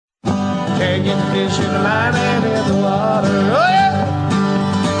Can't get the fish in the line and in the water. Oh yeah!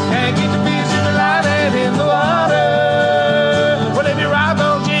 Can't get the fish in the line and in the water. Well, if you're out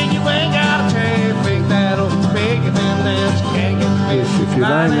on jig, you ain't got a chance. Think that'll make it in this. Can't get the fish if your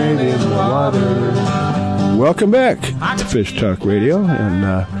line ain't in the water. Welcome back to Fish Talk Radio, and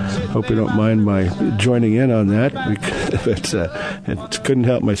hope you don't mind my joining in on that, because it couldn't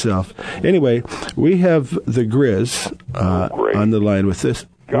help myself. Anyway, we have the Grizz on the line with this.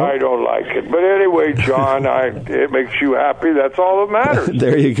 I don't like it. But anyway, John, it makes you happy. That's all that matters.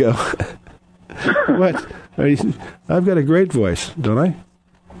 There you go. What? I've got a great voice, don't I?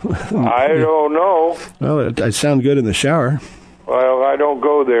 I don't know. Well, I sound good in the shower. Well, I don't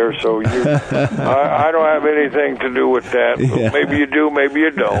go there, so I don't have anything to do with that. Yeah. Maybe you do, maybe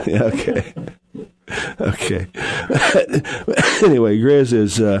you don't. Okay. Anyway, Grizz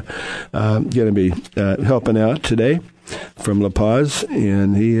is going to be helping out today from La Paz,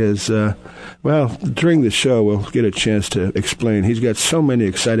 and he is, during the show, we'll get a chance to explain. He's got so many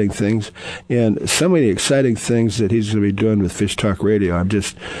exciting things, and so many exciting things that he's going to be doing with Fish Talk Radio. I'm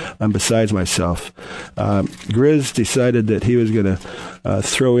besides myself. Grizz decided that he was going to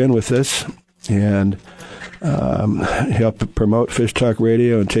throw in with us and help promote Fish Talk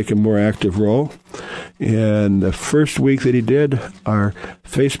Radio and take a more active role. And the first week that he did, our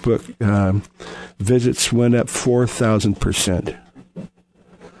Facebook visits went up 4,000%.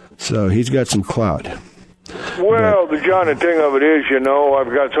 So he's got some clout. Well, the thing of it is,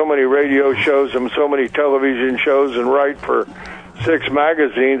 I've got so many radio shows and so many television shows and write for 6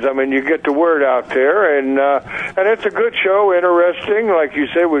 magazines. I mean, you get the word out there, and it's a good show, interesting. Like you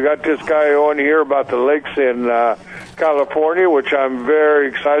said, we got this guy on here about the lakes in California, which I'm very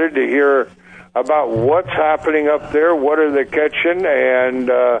excited to hear about what's happening up there, what are they catching,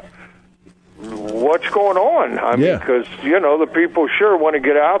 and what's going on. I mean, because, the people sure want to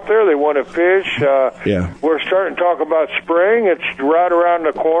get out there. They want to fish. We're starting to talk about spring. It's right around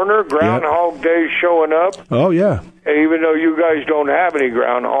the corner. Groundhog Day's showing up. Oh, yeah. Even though you guys don't have any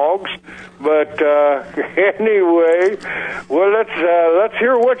groundhogs. But anyway, well, let's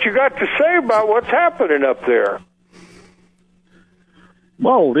hear what you got to say about what's happening up there.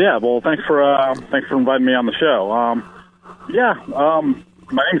 Well, thanks for inviting me on the show.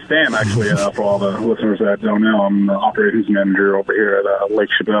 My name's Dan, actually, for all the listeners that don't know. I'm the operations manager over here at Lake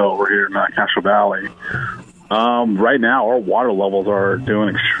Chabot over here in Castro Valley. Right now, our water levels are doing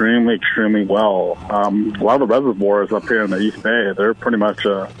extremely, extremely well. A lot of the reservoirs up here in the East Bay, they're pretty much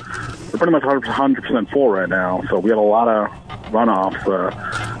 100% full right now. So we had a lot of runoffs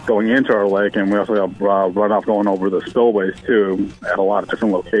going into our lake, and we also have runoff going over the spillways too at a lot of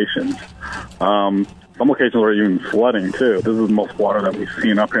different locations. Some locations are even flooding too. This is the most water that we've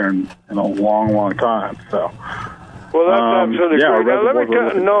seen up here in a long, long time. So, well, that's absolutely great. Now, let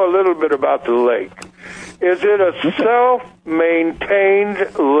me know a little bit about the lake. Is it a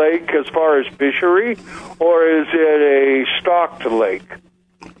self-maintained lake as far as fishery, or is it a stocked lake?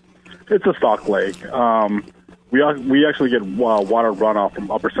 It's a stocked lake. We actually get water runoff from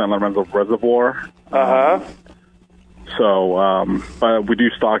Upper San Lorenzo Reservoir. So, but we do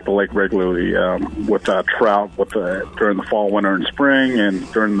stock the lake regularly with trout during the fall, winter, and spring, and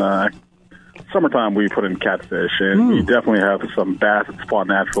during the summertime we put in catfish, and we definitely have some bass that spawn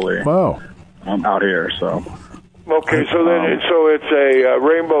naturally. Wow. Out here, so. Okay, so then it's a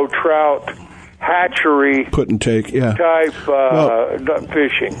rainbow trout hatchery put and take type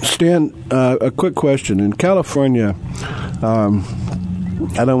fishing. Stan, a quick question. In California,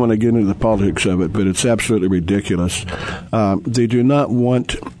 I don't want to get into the politics of it, but it's absolutely ridiculous. They do not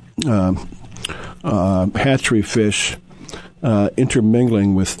want hatchery fish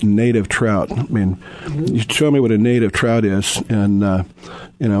intermingling with native trout. I mean, you show me what a native trout is, and I'll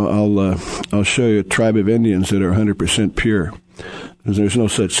show you a tribe of Indians that are 100% pure. Because there's no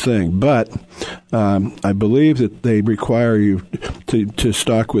such thing. But I believe that they require you to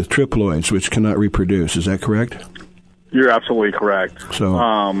stock with triploids, which cannot reproduce. Is that correct? You're absolutely correct. So,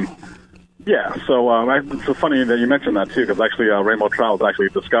 it's so funny that you mentioned that too, because actually rainbow trout was actually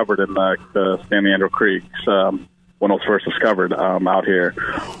discovered in the San Leandro Creeks when it was first discovered out here.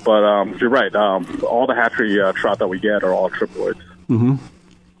 But you're right. All the hatchery trout that we get are all triploids. Mm-hmm.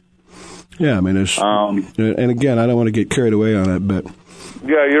 Yeah, I mean, it's, and again, I don't want to get carried away on it, but...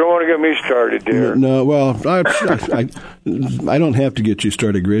 Yeah, you don't want to get me started, dear. No, well, I don't have to get you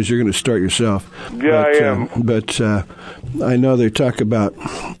started, Grizz. You're going to start yourself. Yeah, I am. But I know they talk about,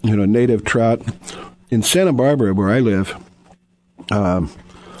 native trout. In Santa Barbara, where I live,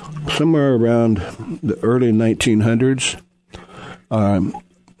 somewhere around the early 1900s,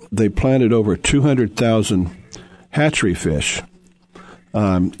 they planted over 200,000 hatchery fish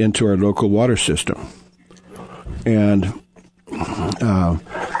into our local water system. And the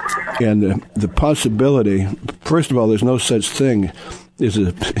possibility, first of all, there's no such thing as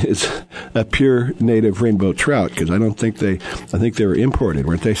a pure native rainbow trout, because I think they were imported,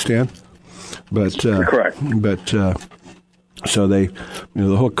 weren't they, Stan? But correct. But so they,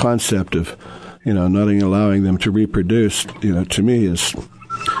 the whole concept of not allowing them to reproduce, to me is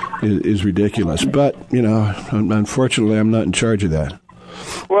ridiculous. But unfortunately, I'm not in charge of that.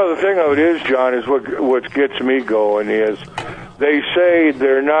 Well, the thing of it is, John, is what gets me going is they say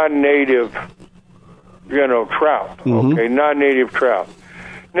they're non-native, trout. Mm-hmm. Okay, non-native trout.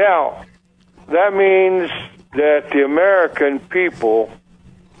 Now, that means that the American people,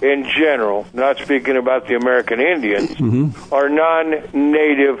 in general, not speaking about the American Indians, mm-hmm. are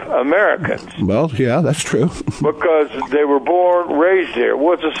non-native Americans. Well, yeah, that's true. Because they were born, raised there.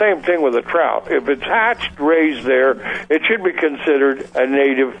 Well, it's the same thing with a trout. If it's hatched, raised there, it should be considered a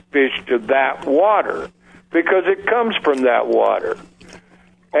native fish to that water, because it comes from that water.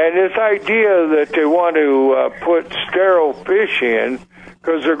 And this idea that they want to put sterile fish in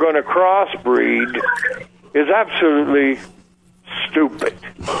because they're going to crossbreed is absolutely stupid.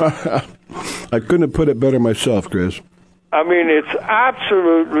 I couldn't have put it better myself, Chris. I mean, it's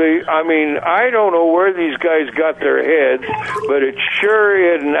absolutely, I don't know where these guys got their heads, but it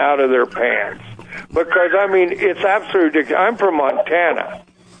sure isn't out of their pants. Because, it's absolutely ridiculous. I'm from Montana.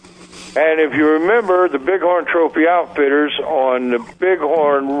 And if you remember the Bighorn Trophy Outfitters on the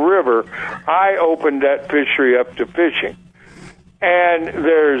Bighorn River, I opened that fishery up to fishing. And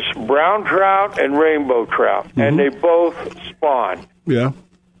there's brown trout and rainbow trout, mm-hmm. and they both spawn. Yeah.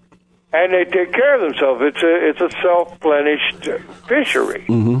 And they take care of themselves. It's a self-plenished fishery.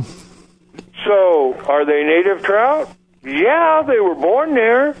 Mm-hmm. So, are they native trout? Yeah, they were born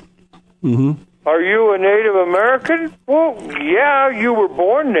there. Mm-hmm. Are you a Native American? Well, yeah, you were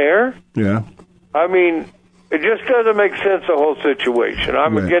born there. Yeah. It just doesn't make sense, the whole situation.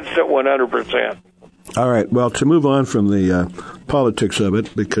 I'm against it 100%. All right. Well, to move on from the politics of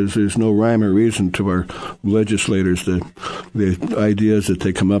it, because there's no rhyme or reason to our legislators, the ideas that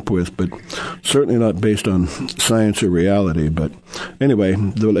they come up with, but certainly not based on science or reality. But anyway,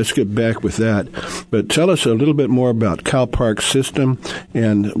 let's get back with that. But tell us a little bit more about Cal Park's system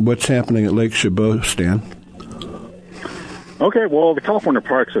and what's happening at Lake Chabot, Stan. Okay. Well, the California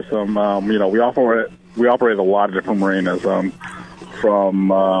Park System, we operate a lot of different marinas,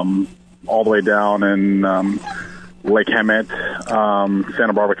 from all the way down in Lake Hemet,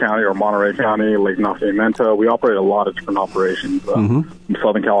 Santa Barbara County or Monterey County, Lake Nacimiento. We operate a lot of different operations from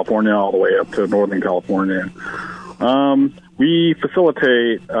Southern California all the way up to Northern California. We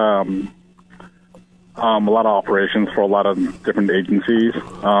facilitate a lot of operations for a lot of different agencies.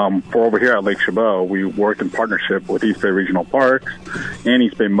 For over here at Lake Chabot, we work in partnership with East Bay Regional Parks and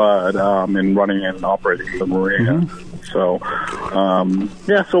East Bay Mud in running and operating the marina. Mm-hmm. So,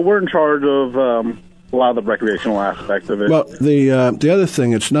 so we're in charge of a lot of the recreational aspect of it. Well, the other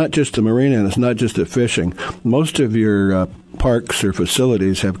thing, it's not just the marina and it's not just the fishing. Most of your parks or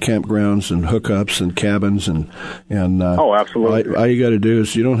facilities have campgrounds and hookups and cabins and oh, absolutely. All you got to do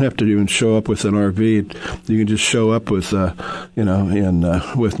is you don't have to even show up with an RV. You can just show up with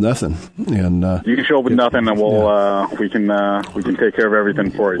with nothing. And you can show up with nothing, and we can take care of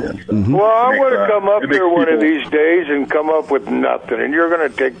everything for you. So. Mm-hmm. Well, I'm going to come up there one of these days and come up with nothing, and you're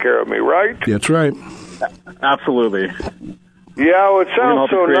going to take care of me, right? That's right. Absolutely. Yeah, well, it sounds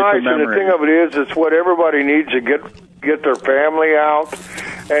so nice, and the thing of it is, it's what everybody needs to get their family out.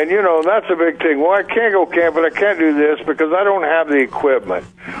 And, that's a big thing. Well, I can't go camping, I can't do this because I don't have the equipment.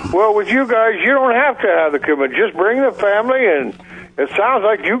 Well, with you guys, you don't have to have the equipment. Just bring the family, and it sounds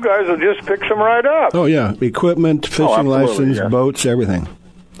like you guys will just pick them right up. Oh, yeah. Equipment, fishing license, boats, everything.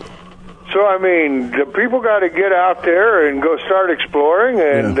 So, the people got to get out there and go start exploring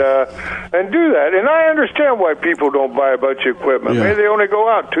and do that. And I understand why people don't buy a bunch of equipment. Yeah. Maybe they only go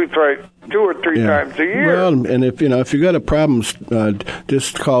out two or three times a year. Well, and if you got a problem,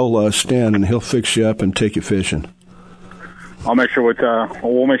 just call Stan and he'll fix you up and take you fishing. We'll make sure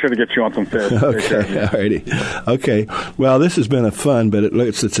to get you on some fish. Okay, all righty. Okay, well, this has been fun, but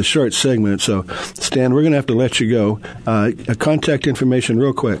it's a short segment. So, Stan, we're going to have to let you go. Contact information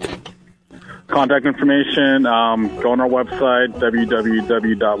real quick. Contact information, go on our website,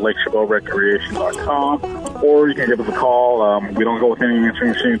 www.lakechabotrecreation.com, or you can give us a call. We don't go with any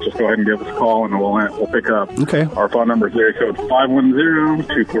answering machines. Just go ahead and give us a call, and we'll pick up. Okay. Our phone number is area code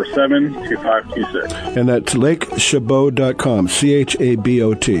 510-247-2526. And that's lakechabot.com,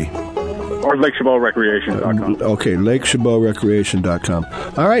 CHABOT. Or LakeChabotRecreation.com. Okay, LakeChabotRecreation.com.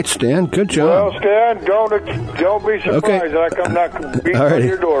 All right, Stan, good job. Well, Stan, don't be surprised that I come knocking on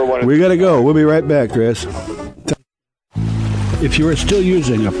your door. We got to go. We'll be right back, Chris. If you are still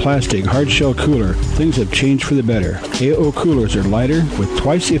using a plastic hard-shell cooler, things have changed for the better. AO coolers are lighter with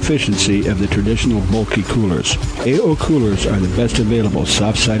twice the efficiency of the traditional bulky coolers. AO coolers are the best available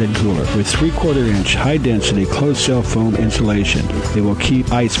soft-sided cooler with 3/4-inch high-density closed-cell foam insulation. They will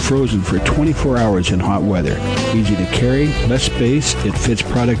keep ice frozen for 24 hours in hot weather. Easy to carry, less space, it fits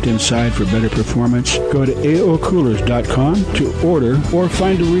product inside for better performance. Go to aocoolers.com to order or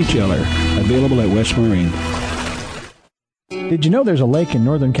find a retailer. Available at West Marine. Did you know there's a lake in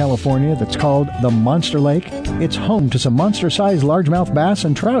Northern California that's called the Monster Lake? It's home to some monster-sized largemouth bass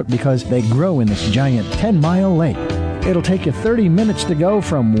and trout because they grow in this giant 10-mile lake. It'll take you 30 minutes to go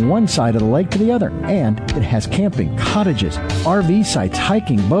from one side of the lake to the other. And it has camping, cottages, RV sites,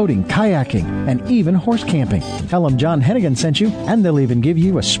 hiking, boating, kayaking, and even horse camping. Tell them John Hennigan sent you, and they'll even give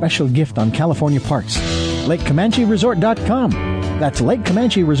you a special gift on California parks. LakeComancheResort.com. That's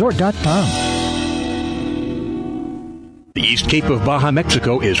LakeComancheResort.com. The East Cape of Baja,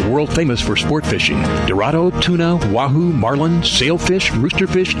 Mexico is world famous for sport fishing. Dorado, tuna, wahoo, marlin, sailfish,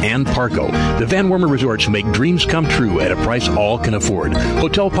 roosterfish, and pargo. The Van Wormer Resorts make dreams come true at a price all can afford.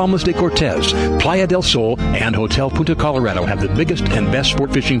 Hotel Palmas de Cortez, Playa del Sol, and Hotel Punta Colorado have the biggest and best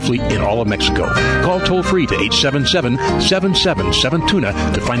sport fishing fleet in all of Mexico. Call toll-free to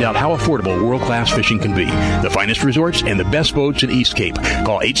 877-777-TUNA to find out how affordable world-class fishing can be. The finest resorts and the best boats in East Cape.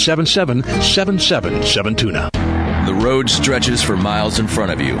 Call 877-777-TUNA. The road stretches for miles in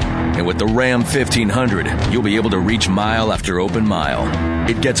front of you, and with the Ram 1500, you'll be able to reach mile after open mile.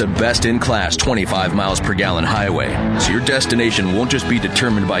 It gets a best-in-class 25 miles per gallon highway, so your destination won't just be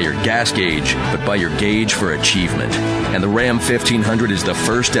determined by your gas gauge, but by your gauge for achievement. And the Ram 1500 is the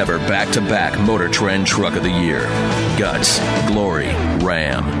first ever back-to-back Motor Trend Truck of the Year. Guts, glory,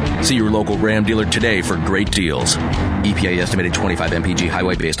 Ram. See your local Ram dealer today for great deals. EPA estimated 25 mpg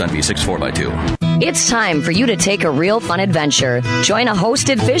highway based on V6 4x2. It's time for you to take a real fun adventure. Join a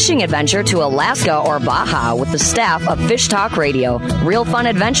hosted fishing adventure to Alaska or Baja with the staff of Fish Talk Radio. Real Fun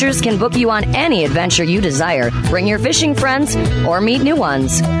Adventures can book you on any adventure you desire. Bring your fishing friends or meet new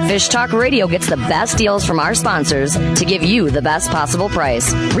ones. Fish Talk Radio gets the best deals from our sponsors to give you the best possible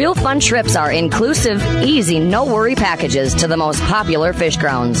price. Real Fun trips are inclusive, easy, no-worry packages to the most popular fish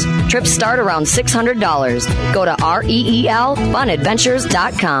grounds. Trips start around $600. Go to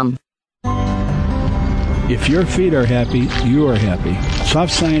REELFunadventures.com. If your feet are happy, you are happy.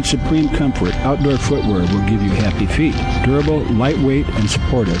 Soft Science Supreme Comfort outdoor footwear will give you happy feet. Durable, lightweight, and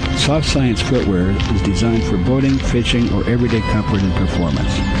supportive, Soft Science footwear is designed for boating, fishing, or everyday comfort and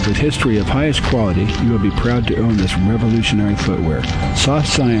performance. With history of highest quality, you will be proud to own this revolutionary footwear.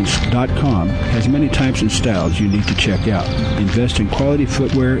 SoftScience.com has many types and styles you need to check out. Invest in quality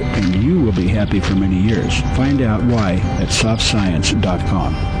footwear, and you will be happy for many years. Find out why at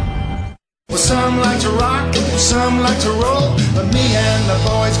SoftScience.com. Well, some like to rock, some like to roll, but me and the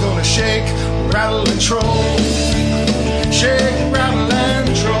boys gonna shake, rattle and troll. Shake, rattle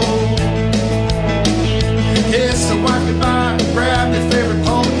and troll. It's the wife goodbye, grab your favorite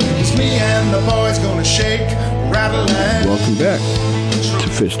pole. It's me and the boys gonna shake, rattle and Welcome back to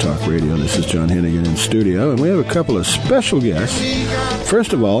Fish Talk Radio. This is John Hennigan in studio, and we have a couple of special guests.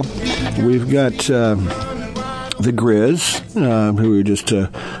 First of all, we've got the Grizz, who were just we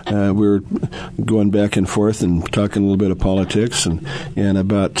were going back and forth and talking a little bit of politics and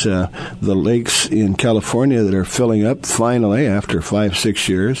about the lakes in California that are filling up finally after 5-6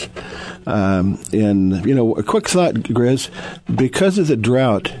 years. And you know, a quick thought, Grizz, because of the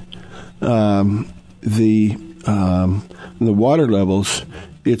drought, the water levels,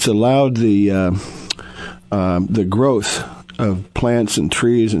 it's allowed the growth of plants and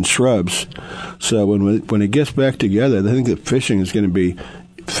trees and shrubs. So when it gets back together, I think that fishing is going to be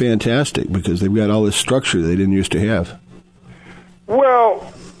fantastic because they've got all this structure they didn't used to have. Well,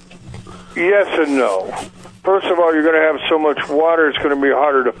 yes and no. First of all, you're going to have so much water, it's going to be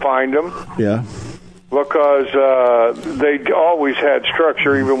harder to find them. Yeah. Because they always had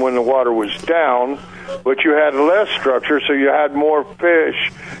structure even when the water was down, but you had less structure, so you had more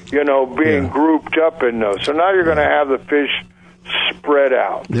fish, being grouped up in those. So now you're going to have the fish spread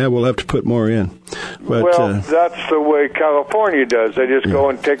out. Yeah, we'll have to put more in. But, that's the way California does. They just go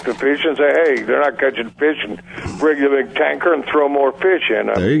and take the fish and say, hey, they're not catching fish, and bring the big tanker and throw more fish in.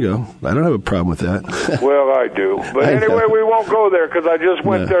 There you go. I don't have a problem with that. Well, I do. But anyway, we won't go there because I just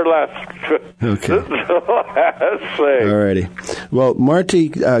went there last thing. All righty. Well, Marty,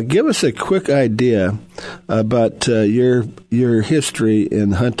 give us a quick idea about your history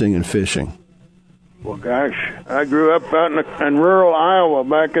in hunting and fishing. Well, gosh, I grew up out in rural Iowa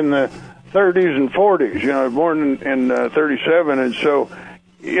back in the 30s and 40s. I was born in 37, and so,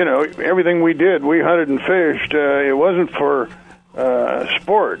 everything we did, we hunted and fished. It wasn't for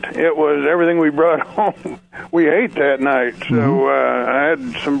sport. It was everything we brought home. We ate that night. So I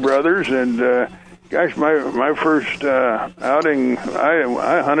had some brothers, and gosh, my first outing,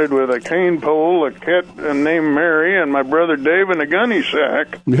 I hunted with a cane pole, a cat named Mary, and my brother Dave in a gunny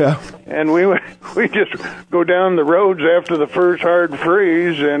sack. Yeah. And we just go down the roads after the first hard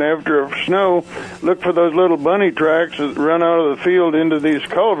freeze, and after a snow, look for those little bunny tracks that run out of the field into these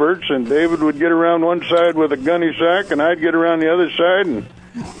culverts, and David would get around one side with a gunny sack, and I'd get around the other side and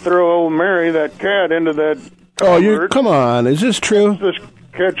throw old Mary, that cat, into that culvert. Come on, is this true?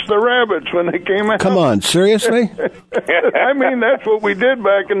 Catch the rabbits when they came out. Come on, seriously? I mean, that's what we did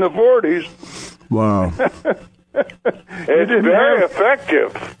back in the 40s. Wow. It's very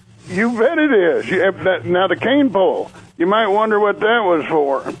effective. You bet it is. Now, the cane pole, you might wonder what that was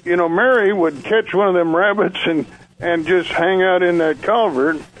for. Mary would catch one of them rabbits and just hang out in that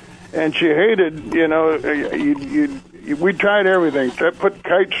culvert, and she hated, we tried everything. Put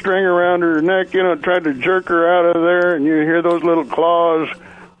kite string around her neck, tried to jerk her out of there, and you hear those little claws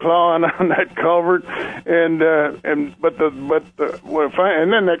clawing on that culvert, and then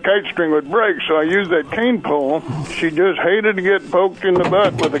that kite string would break. So I used that cane pole. She just hated to get poked in the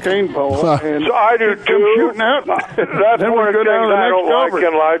butt with a cane pole. And so I do too. Shooting out. That's one of the things I don't like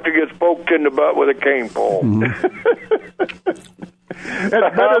in life, to get poked in the butt with a cane pole.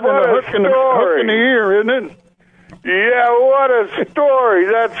 That's better than a hook in the ear, isn't it? Yeah, what a story.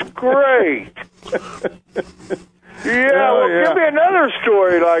 That's great. Give me another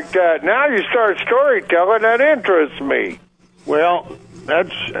story like that. Now you start storytelling. That interests me. Well,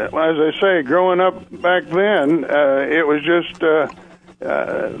 that's, as I say, growing up back then, it was just,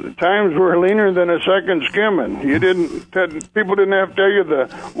 times were leaner than a second skimming. People didn't have to tell you the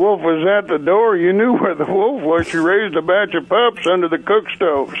wolf was at the door. You knew where the wolf was. She raised a batch of pups under the cook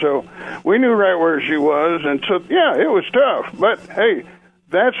stove. So we knew right where she was. And so, it was tough. But, hey,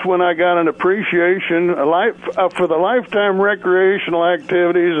 that's when I got an appreciation for the lifetime recreational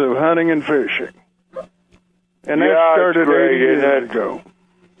activities of hunting and fishing. And that started 80 years ago.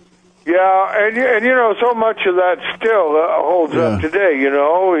 Yeah, and so much of that still holds up today,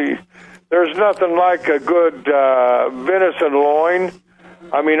 There's nothing like a good venison loin.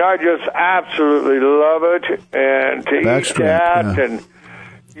 I mean, I just absolutely love it, and to eat that, and,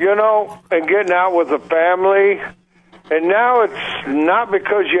 and getting out with the family. And now it's not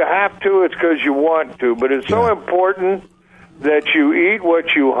because you have to, it's because you want to. But it's so important that you eat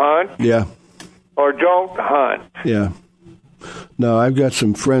what you hunt or don't hunt. Yeah. No, I've got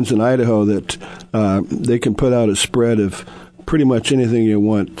some friends in Idaho that they can put out a spread of pretty much anything you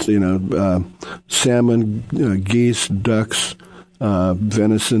want, salmon, geese, ducks,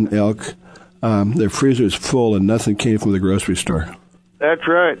 venison, elk. Their freezer is full and nothing came from the grocery store. That's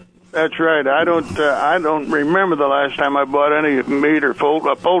right. That's right. I don't remember the last time I bought any meat or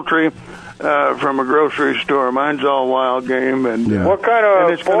poultry from a grocery store. Mine's all wild game. And what kind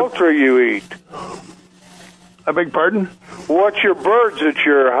of poultry you eat? I beg pardon? What's your birds that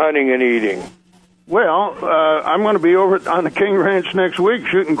you're hunting and eating? Well, I'm going to be over on the King Ranch next week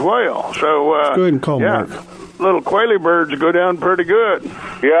shooting quail. So go ahead and call Mark. Little quaily birds go down pretty good.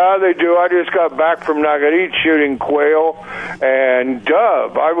 Yeah, they do. I just got back from Nayarit shooting quail and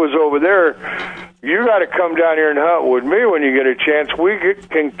dove. I was over there. You got to come down here and hunt with me when you get a chance. We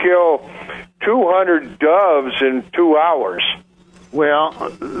can kill 200 doves in 2 hours. Well,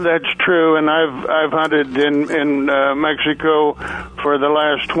 that's true, and I've hunted in Mexico for the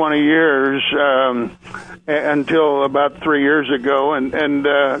last 20 years until about 3 years ago, and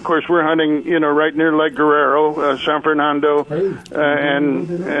of course we're hunting right near Lake Guerrero, San Fernando,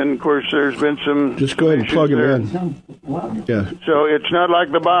 and of course there's been some. Just go ahead and plug it in. Yeah. So it's not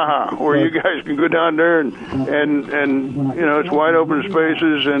like the Baja where you guys can go down there and it's wide open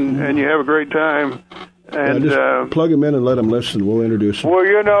spaces and you have a great time. And just plug them in and let them listen. We'll introduce them. Well,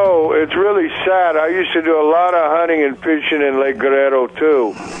 it's really sad. I used to do a lot of hunting and fishing in Lake Guerrero,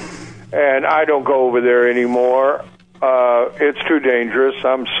 too. And I don't go over there anymore. It's too dangerous.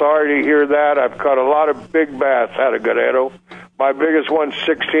 I'm sorry to hear that. I've caught a lot of big bass out of Guerrero. My biggest one's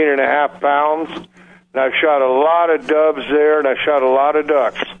 16.5 pounds. And I've shot a lot of doves there, and I shot a lot of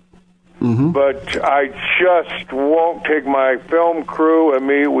ducks. Mm-hmm. But I just won't take my film crew and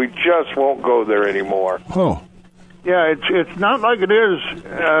me. We just won't go there anymore. Oh. Yeah, it's not like it is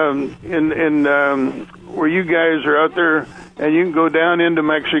in where you guys are out there, and you can go down into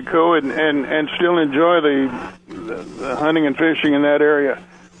Mexico and still enjoy the hunting and fishing in that area.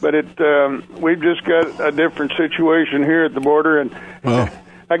 But we've just got a different situation here at the border, and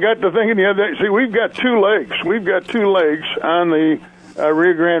I got to thinking the other day. See, we've got two lakes. We've got two lakes on the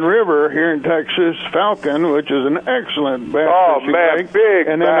Rio Grande River here in Texas, Falcon, which is an excellent bass fishing lake, big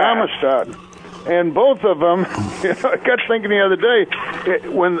and then Amistad. And both of them, I got thinking the other day,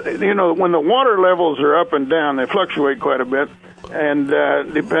 when the water levels are up and down, they fluctuate quite a bit, and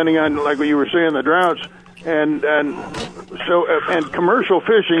depending on, like what you were saying, the droughts, and commercial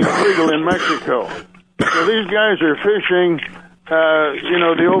fishing is legal in Mexico. So these guys are fishing,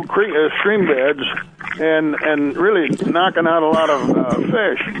 the old stream beds, and really knocking out a lot of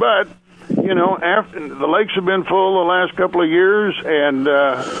fish, but. After the lakes have been full the last couple of years, and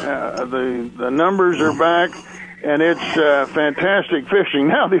the numbers are back, and it's fantastic fishing.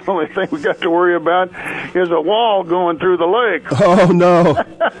 Now the only thing we got to worry about is a wall going through the lake. Oh no!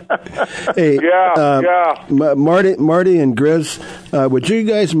 Hey, yeah. Marty and Grizz, would you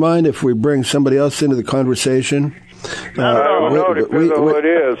guys mind if we bring somebody else into the conversation? No, depends on who it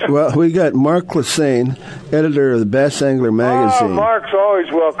is. Well, we got Mark Lassane, editor of the Bass Angler magazine. Mark's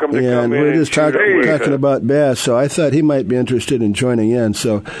always welcome to come in. And we're just talking about bass, so I thought he might be interested in joining in.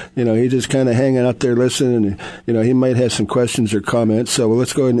 So, he's just kind of hanging out there listening, and, he might have some questions or comments. So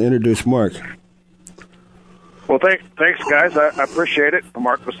let's go ahead and introduce Mark. Well, thanks, guys. I appreciate it.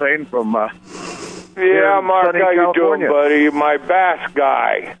 Mark Lassane from Mark, how you doing, buddy? My bass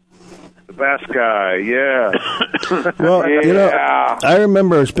guy. The bass guy, yeah. Well, I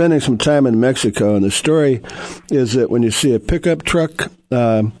remember spending some time in Mexico, and the story is that when you see a pickup truck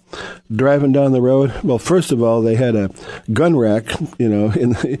driving down the road, well, first of all, they had a gun rack, in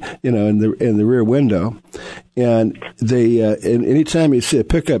the rear window, and they and anytime you see a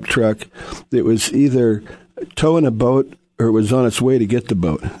pickup truck, it was either towing a boat or it was on its way to get the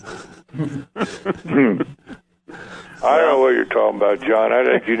boat. I don't know what you're talking about, John. I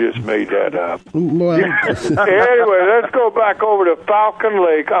think you just made that up. Well. Anyway, let's go back over to Falcon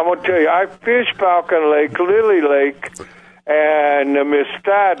Lake. I'm going to tell you, I fished Falcon Lake, Lily Lake, and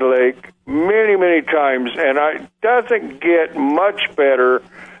Amistad Lake many, many times, and it doesn't get much better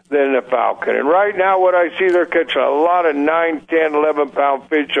than the Falcon. And right now what I see, they're catching a lot of 9, 10, 11-pound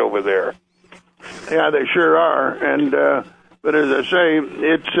fish over there. Yeah, they sure are. And but as I say,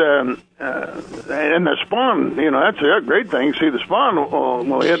 it's and the spawn, that's a great thing. See, the spawn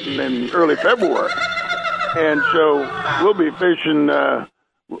will hit in early February. And so we'll be fishing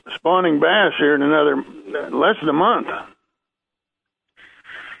spawning bass here in less than a month.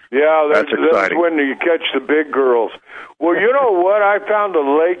 Yeah, that's when you catch the big girls. Well, you know what? I found a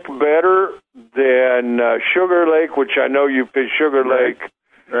lake better than Sugar Lake, which I know you fish Sugar Lake,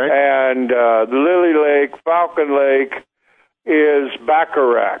 and the Lily Lake, Falcon Lake, is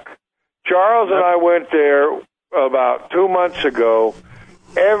Bacharach. Charles and I went there about 2 months ago.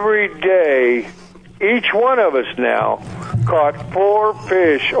 Every day, each one of us now caught 4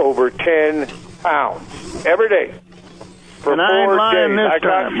 fish over 10 pounds. Every day. For 4 days. This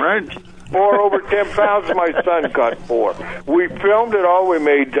time, right? 4 over 10 pounds, my son caught 4. We filmed it all. We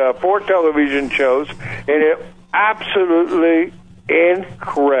made 4 television shows, and it absolutely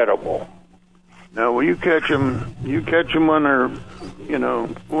incredible. Now, when you catch them when they're,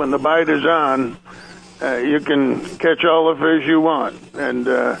 when the bite is on, you can catch all the fish you want. And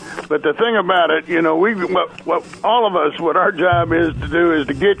but the thing about it, what all of us, what our job is to do is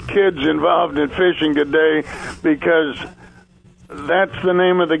to get kids involved in fishing today, because that's the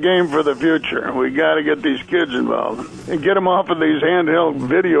name of the game for the future. We got to get these kids involved and get them off of these handheld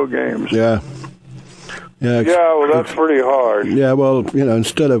video games. Yeah. Yeah, well, that's pretty hard. Yeah, well,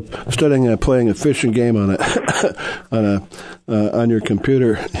 instead of studying playing a fishing game on your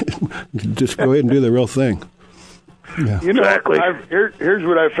computer, just go ahead and do the real thing. Yeah. Exactly. Here's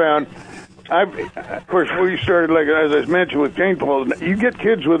what I found. Of course, we started, like as I mentioned, with cane poles. You get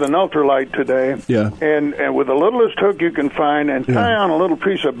kids with an ultralight today, and with the littlest hook you can find, and tie on a little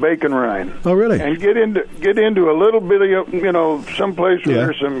piece of bacon rind. Oh, really? And get into a little bit of someplace where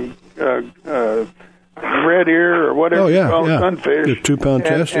there's some red ear or whatever you call sunfish. The 2-pound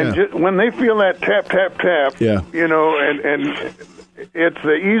test. And just, when they feel that tap, tap, tap, and it's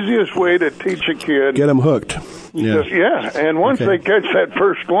the easiest way to teach a kid. Get them hooked. And once they catch that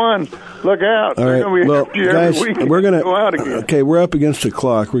first one, look out. All right. Well, guys, we're going to go out again. Okay, we're up against the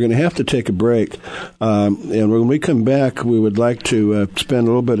clock. We're going to have to take a break. And when we come back, we would like to spend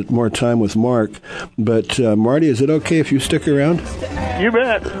a little bit more time with Mark. But, Marty, is it okay if you stick around? You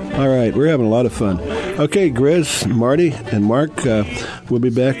bet. All right. We're having a lot of fun. Okay, Grizz, Marty, and Mark, we'll be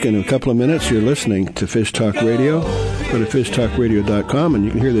back in a couple of minutes. You're listening to Fish Talk Radio. Go to fishtalkradio.com, and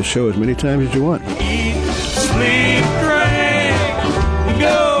you can hear this show as many times as you want. Eat, sleep, drink,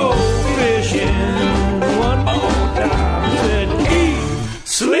 go fishing. One more time. Said, eat,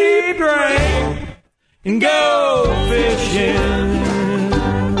 sleep, drink, and go fishing.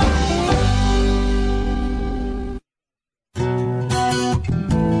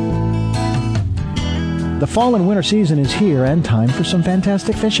 The fall and winter season is here and time for some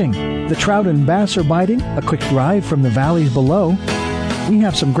fantastic fishing. The trout and bass are biting, a quick drive from the valleys below. We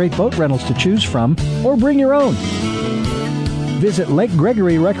have some great boat rentals to choose from, or bring your own. Visit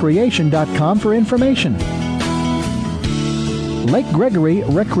LakeGregoryRecreation.com for information.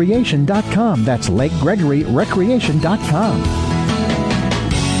 LakeGregoryRecreation.com. That's LakeGregoryRecreation.com.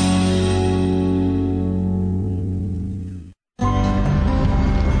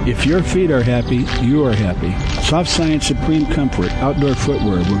 If your feet are happy, you are happy. Soft Science Supreme Comfort Outdoor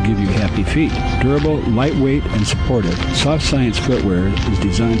Footwear will give you happy feet. Durable, lightweight, and supportive, Soft Science footwear is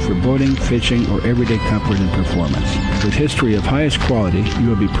designed for boating, fishing, or everyday comfort and performance. With history of highest quality, you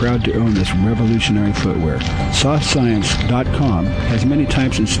will be proud to own this revolutionary footwear. SoftScience.com has many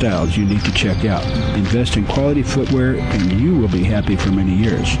types and styles you need to check out. Invest in quality footwear, and you will be happy for many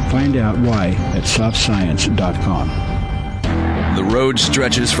years. Find out why at SoftScience.com. The road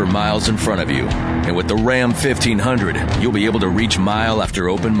stretches for miles in front of you, and with the Ram 1500, you'll be able to reach mile after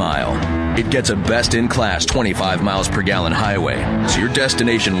open mile. It gets a best-in-class 25 miles per gallon highway, so your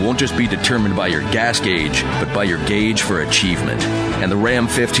destination won't just be determined by your gas gauge, but by your gauge for achievement. And the Ram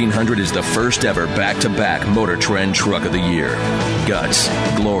 1500 is the first ever back-to-back Motor Trend Truck of the Year. Guts,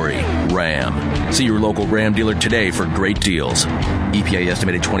 glory, Ram. See your local Ram dealer today for great deals. EPA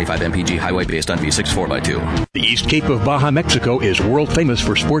estimated 25 mpg highway based on V6 4x2. The East Cape of Baja, Mexico is world famous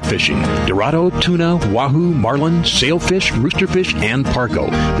for sport fishing. Dorado, tuna, wahoo, marlin, sailfish, roosterfish, and pargo.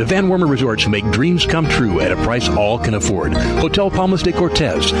 The Van Wormer Resorts make dreams come true at a price all can afford. Hotel Palmas de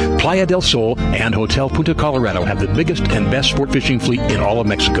Cortez, Playa del Sol, and Hotel Punta Colorado have the biggest and best sport fishing fleet in all of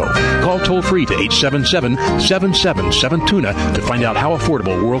Mexico. Call toll-free to 877-777-TUNA to find out how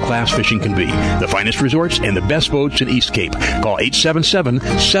affordable world-class fishing can be. The finest resorts and the best boats in East Cape. Call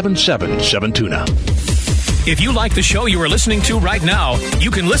 877-777-TUNA. If you like the show you are listening to right now, you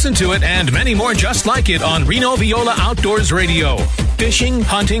can listen to it and many more just like it on Reno Viola Outdoors Radio. Fishing,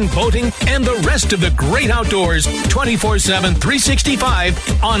 hunting, boating, and the rest of the great outdoors 24/7,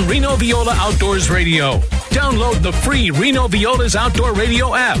 365 on Reno Viola Outdoors Radio. Download the free Reno Viola's Outdoor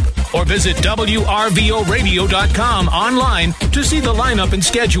Radio app or visit WRVORadio.com online to see the lineup and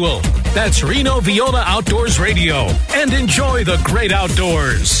schedule. That's Reno Viola Outdoors Radio. And enjoy the great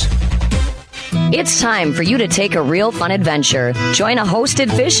outdoors. It's time for you to take a real fun adventure. Join a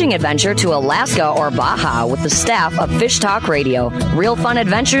hosted fishing adventure to Alaska or Baja with the staff of Fish Talk Radio. Real Fun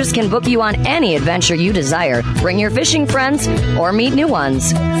Adventures can book you on any adventure you desire. Bring your fishing friends or meet new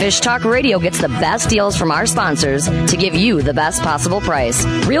ones. Fish Talk Radio gets the best deals from our sponsors to give you the best possible price.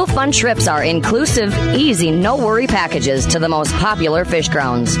 Real Fun trips are inclusive, easy, no-worry packages to the most popular fish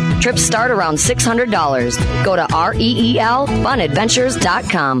grounds. Trips start around $600. Go to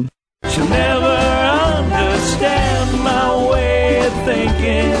REELFunadventures.com. She'll never understand my way of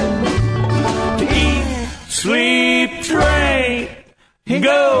thinking. To eat, sleep, drink, and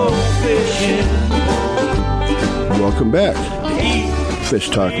go fishing. Welcome back.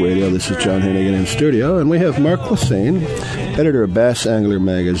 Fish Talk Radio. This is John Hennigan in studio, and we have Mark Lassane, editor of Bass Angler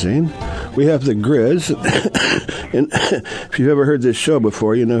Magazine. We have the Grizz. And if you've ever heard this show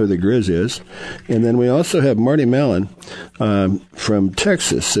before, you know who the Grizz is. And then we also have Marty Mallon from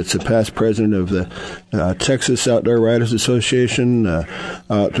Texas. It's a past president of the Texas Outdoor Writers Association,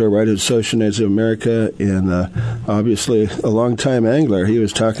 Outdoor Writers Association of America, and obviously a longtime angler. He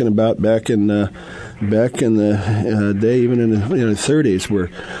was talking about back in the day, even in the 30s, where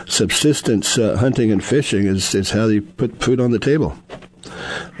subsistence hunting and fishing is how they put food on the table.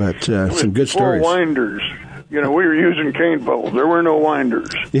 But some good stories. Winders. We were using cane poles. There were no winders.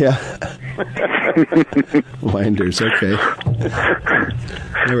 Yeah. Winders, okay.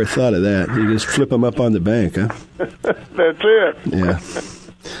 Never thought of that. You just flip them up on the bank, huh? That's it. Yeah.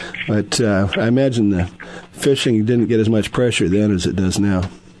 But I imagine the fishing didn't get as much pressure then as it does now.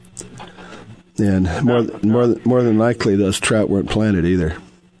 And more than likely, those trout weren't planted either.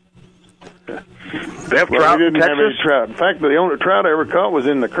 They have Well, trout we in didn't have any Texas? trout. In fact, the only trout I ever caught was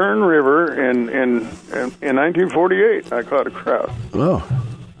in the Kern River in 1948. I caught a trout. Oh.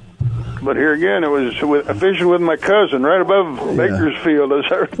 But here again, it was fishing with my cousin right above Bakersfield.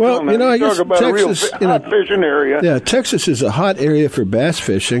 As I Well, you know, I guess talk about Texas, a real hot fishing area. Yeah, Texas is a hot area for bass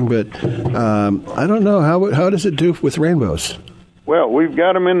fishing, but I don't know how does it do with rainbows. Well, we've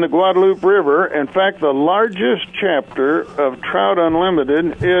got them in the Guadalupe River. In fact, the largest chapter of Trout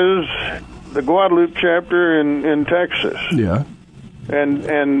Unlimited is the Guadalupe chapter in Texas. Yeah. And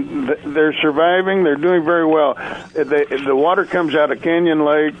they're surviving. They're doing very well. The water comes out of Canyon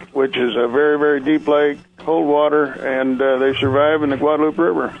Lake, which is a very, very deep lake, cold water, and they survive in the Guadalupe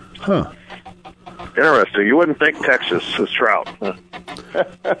River. Huh. Interesting. You wouldn't think Texas is trout.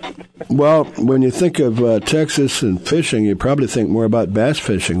 Well, when you think of Texas and fishing, you probably think more about bass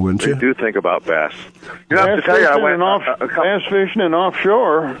fishing, wouldn't you? I do think about bass. You know, I have to tell you, I went bass fishing and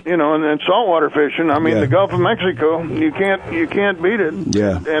offshore, you know, and saltwater fishing. I mean, Yeah. the Gulf of Mexico, you can't beat it.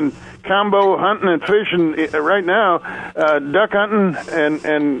 Yeah. And combo hunting and fishing right now, duck hunting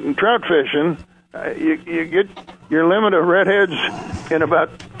and trout fishing. You get your limit of redheads in about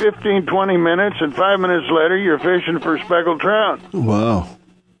 15, 20 minutes, and 5 minutes later, you're fishing for speckled trout. Wow.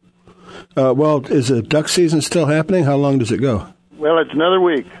 Well, is the duck season still happening? How long does it go? Well, it's another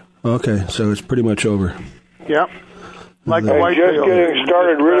week. Okay, so it's pretty much over. Yep. Like the And white just getting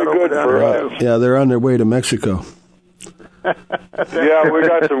started really good for us. Yeah, they're on their way to Mexico. Yeah, we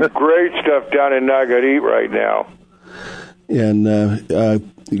got some great stuff down in Nayarit right now. And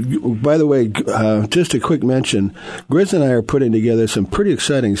by the way, just a quick mention, Grizz and I are putting together some pretty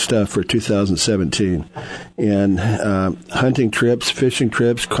exciting stuff for 2017. And hunting trips, fishing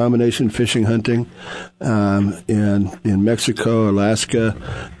trips, combination fishing hunting, and in Mexico, Alaska,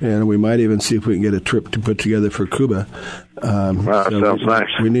 and we might even see if we can get a trip to put together for Cuba. Wow, that sounds nice.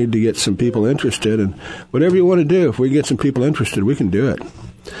 We need to get some people interested, and whatever you want to do, if we get some people interested, we can do it.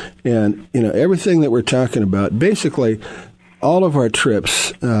 And, you know, everything that we're talking about, basically, all of our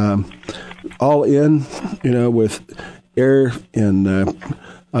trips, all in, you know, with air and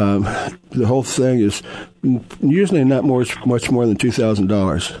the whole thing is usually not much more than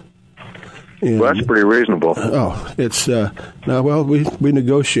 $2,000. Well, that's pretty reasonable. Oh, it's we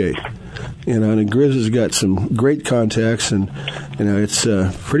negotiate, you know, and Grizz has got some great contacts, and you know, it's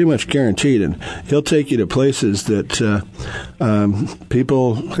pretty much guaranteed, and he'll take you to places that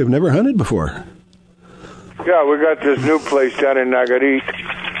people have never hunted before. Yeah, we got this new place down in Nayarit.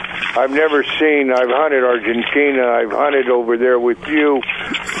 I've hunted Argentina. I've hunted over there with you,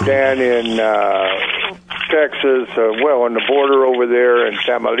 Dan, in Texas, on the border over there in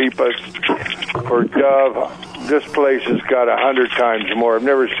Tamaulipas for dove. This place has got 100 times more. I've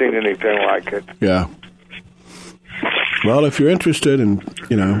never seen anything like it. Yeah. Well, if you're interested in,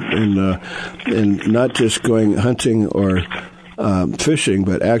 you know, in not just going hunting or fishing,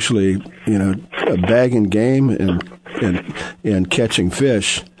 but actually, you know, bagging game and catching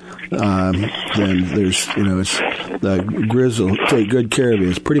fish, then there's, you know, it's Grizz will take good care of you.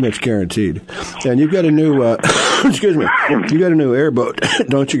 It's pretty much guaranteed. And you've got a new, excuse me, you got a new airboat,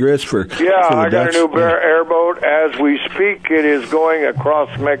 don't you, Grizz? I got a new airboat as we speak. It is going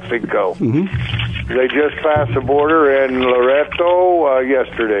across Mexico. Mm-hmm. They just passed the border in Loreto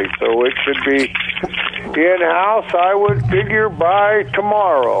yesterday, so it should be in-house, I would figure, by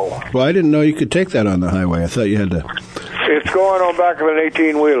tomorrow. Well, I didn't know you could take that on the highway. I thought you had to. It's going on back of an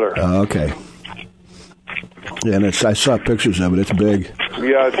 18-wheeler. Oh, okay. And I saw pictures of it. It's big.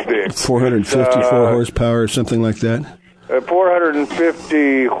 Yeah, it's big. 454 horsepower or something like that?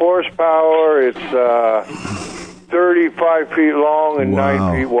 450 horsepower. It's 35 feet long and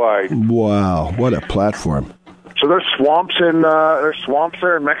 9 feet wide. Wow, what a platform. So there's swamps there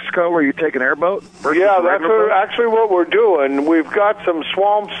in Mexico where you take an airboat? Yeah, that's actually what we're doing. We've got some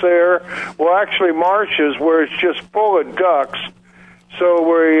swamps there, well, actually marshes, where it's just full of ducks. So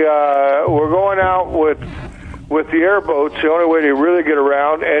we're going out with the airboats, the only way to really get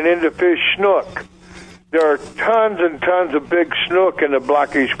around, and in to fish snook. There are tons and tons of big snook in the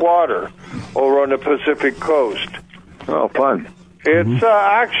Blackish water over on the Pacific coast. Oh, fun. It's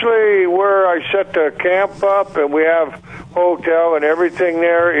actually where I set the camp up, and we have hotel and everything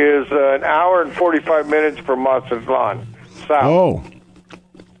there is an hour and 45 minutes from Mazatlan, south. Oh.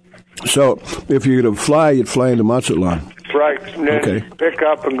 So if you're going to fly, you'd fly into Mazatlan. Right, and then pick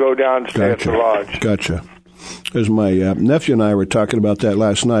up and go down and stay at the lodge. Gotcha. As my nephew and I were talking about that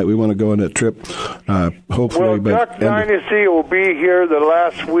last night, we want to go on that trip, hopefully. Well, Duck Dynasty will be here the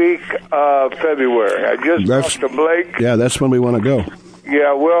last week of February. I just talked to Blake. Yeah, that's when we want to go.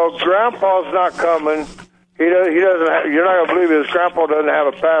 Yeah, well, Grandpa's not coming. He doesn't. You're not going to believe his Grandpa doesn't have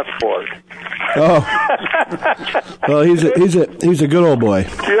a passport. Oh, well, he's a good old boy.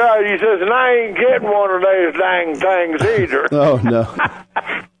 Yeah, he says, and I ain't getting one of these dang things either. Oh no.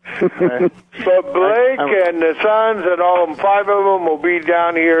 But Blake and the Sons and all them, 5 of them will be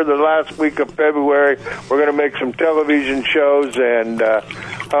down here the last week of February. We're going to make some television shows and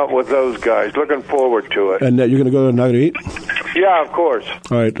out with those guys. Looking forward to it. And you're going to go to Night to Eat? Yeah, of course.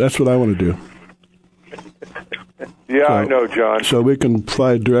 All right, that's what I want to do. Yeah, I know, John. So we can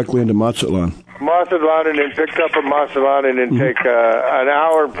fly directly into Mazatlan. Mazatlan, and then pick up at Mazatlan, and then take an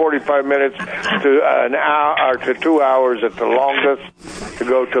hour and 45 minutes to an hour to 2 hours at the longest to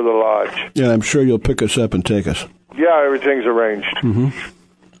go to the lodge. Yeah, I'm sure you'll pick us up and take us. Yeah, everything's arranged. Mm-hmm.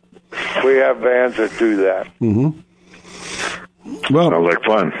 We have vans that do that. Mm-hmm. Well, sounds like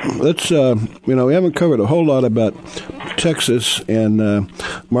fun. Let's, we haven't covered a whole lot about Texas and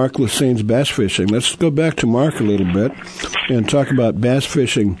Mark Lassane's bass fishing. Let's go back to Mark a little bit and talk about bass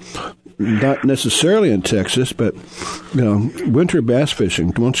fishing, not necessarily in Texas, but, winter bass fishing.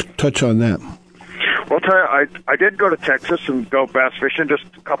 Why don't you touch on that? Well, I'll tell you, I did go to Texas and go bass fishing just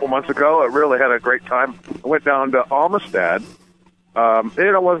a couple months ago. I really had a great time. I went down to Amistad.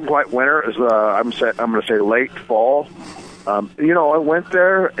 It wasn't quite winter. It was, I'm going to say late fall. I went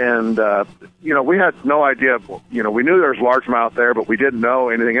there and, we had no idea. We knew there was largemouth there, but we didn't know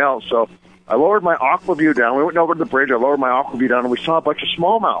anything else. So I lowered my aquaview down. We went over to the bridge. I lowered my aquaview down, and we saw a bunch of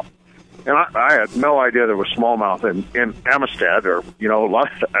smallmouth. And I had no idea there was smallmouth in Amistad or, a lot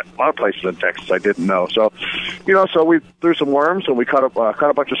of places in Texas I didn't know. So, so we threw some worms and we caught a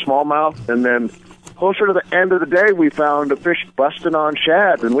bunch of smallmouth. And then closer to the end of the day, we found a fish busting on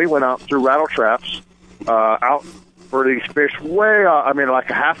shad. And we went out through rattle traps out for these fish way,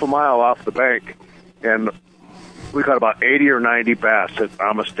 like a half a mile off the bank. And we caught about 80 or 90 bass at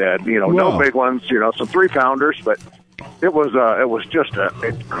Amistad. No big ones, some 3-pounders, but it was just an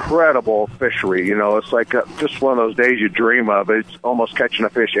incredible fishery. It's like just one of those days you dream of. It's almost catching a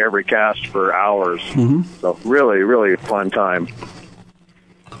fish every cast for hours. Mm-hmm. So really, really a fun time.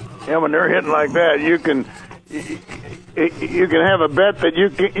 Yeah, when they're hitting like that, you can have a bet that you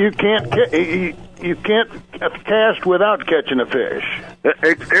can't cast without catching a fish.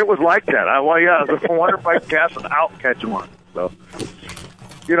 It was like that. I wonder if I could cast without catching one. So.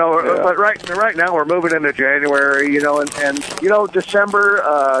 But right now we're moving into January, and December,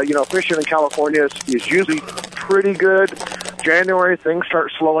 fishing in California is usually pretty good. January, things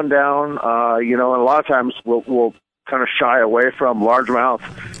start slowing down, and a lot of times we'll kind of shy away from largemouth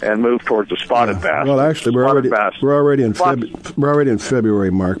and move towards the spotted bass. Well, actually, we're already in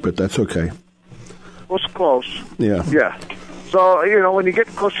February, Mark, but that's okay. Well, it's close. Yeah. Yeah. So, when you get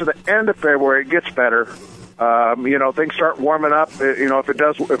close to the end of February, it gets better. Things start warming up. If it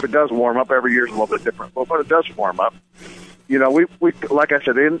does warm up, every year is a little bit different. But when it does warm up, we like I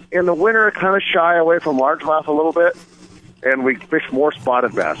said, in the winter, kind of shy away from largemouth a little bit, and we fish more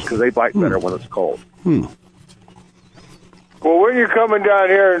spotted bass because they bite better when it's cold. Well, when are you coming down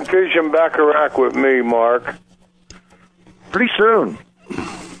here and fishing Bacharach with me, Mark? Pretty soon.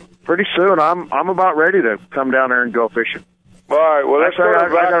 I'm about ready to come down there and go fishing. All right, well, let's go to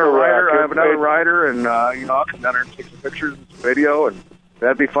Bacharach. I have another rider, and, I'll come down there and take some pictures and some video, and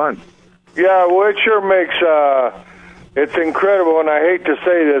that'd be fun. Yeah, well, it sure makes, it's incredible, and I hate to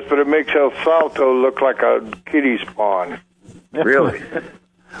say this, but it makes El Salto look like a kiddie spawn. Really?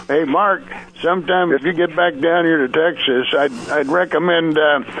 Hey, Mark, sometime if you get back down here to Texas, I'd recommend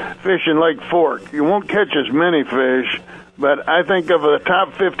fishing Lake Fork. You won't catch as many fish, but I think of the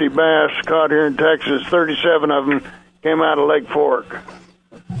top 50 bass caught here in Texas, 37 of them came out of Lake Fork.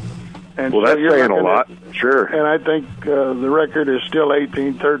 And well, that's saying a lot, sure. And I think the record is still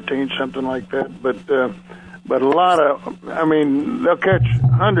 18-13, something like that. But a lot of, they'll catch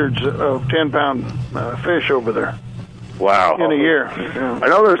hundreds of 10-pound fish over there. Wow! In a year. Yeah. I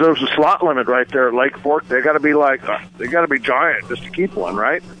know there's a slot limit right there at Lake Fork. They got to be giant just to keep one,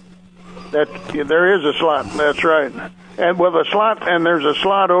 right? There is a slot. That's right. And with a slot, and there's a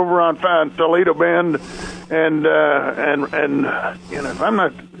slot over on Toledo Bend, and if I'm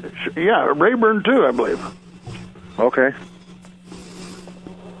not, Rayburn too, I believe. Okay.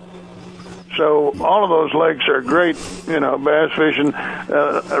 So all of those lakes are great, bass fishing.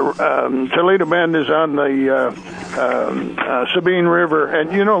 Toledo Bend is on the Sabine River, and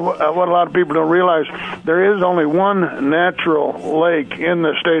what a lot of people don't realize, there is only one natural lake in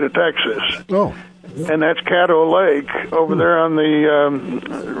the state of Texas. Oh. and that's Caddo Lake over there on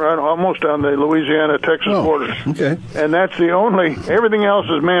the right almost on the Louisiana-Texas border. Okay. And that's the only. Everything else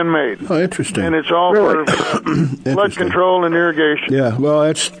is man-made. Oh, interesting. And it's all for flood control and irrigation. Yeah, well,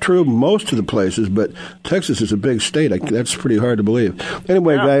 that's true most of the places, but Texas is a big state. That's pretty hard to believe.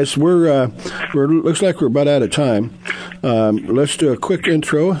 Anyway, guys, we're looks like we're about out of time. Let's do a quick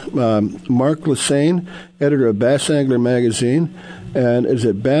intro. Mark Lesane, editor of Bass Angler Magazine, and is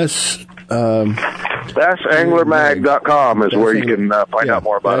it Bass? BassAnglerMag.com is where you can find out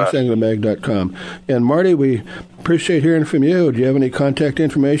more about us. BassAnglerMag.com. And Marty, we appreciate hearing from you. Do you have any contact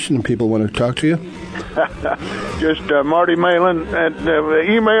information if people want to talk to you? Just Marty Malin at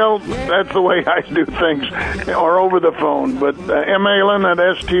email. That's the way I do things, or over the phone. But malin at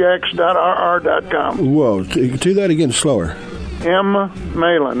stx.rr.com. Whoa, do that again slower.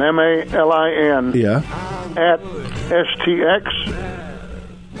 Malin, Malin. Yeah. At stx.rr.com.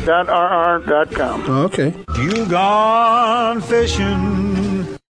 Oh, okay. You gone fishing